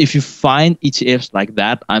 So if you find ETFs like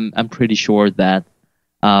that, I'm pretty sure that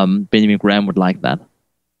Benjamin Graham would like that.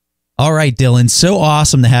 All right, Dylan, so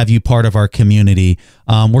awesome to have you part of our community.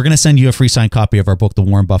 We're going to send you a free signed copy of our book, The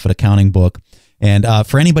Warren Buffett Accounting Book. And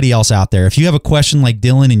for anybody else out there, if you have a question like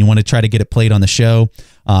Dylan and you want to try to get it played on the show,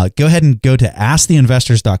 go ahead and go to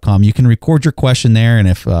asktheinvestors.com. You can record your question there, and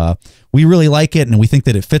if we really like it and we think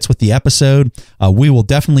that it fits with the episode, we will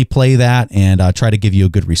definitely play that and try to give you a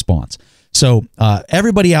good response. So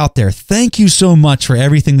everybody out there, thank you so much for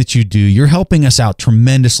everything that you do. You're helping us out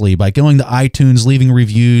tremendously by going to iTunes, leaving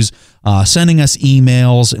reviews, sending us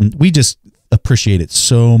emails, and we just appreciate it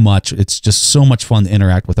so much. It's just so much fun to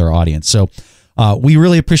interact with our audience. So we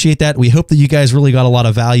really appreciate that. We hope that you guys really got a lot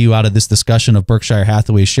of value out of this discussion of Berkshire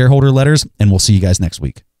Hathaway shareholder letters, and we'll see you guys next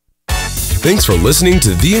week. Thanks for listening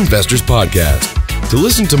to The Investors Podcast. To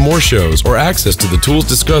listen to more shows or access to the tools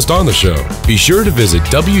discussed on the show, be sure to visit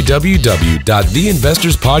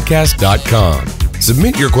www.theinvestorspodcast.com.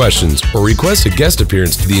 Submit your questions or request a guest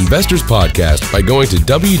appearance to The Investors Podcast by going to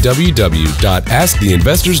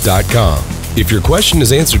www.asktheinvestors.com. If your question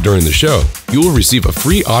is answered during the show, you will receive a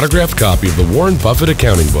free autographed copy of the Warren Buffett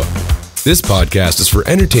Accounting Book. This podcast is for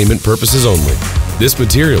entertainment purposes only. This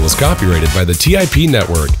material is copyrighted by the TIP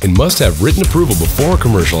Network and must have written approval before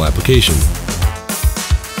commercial application.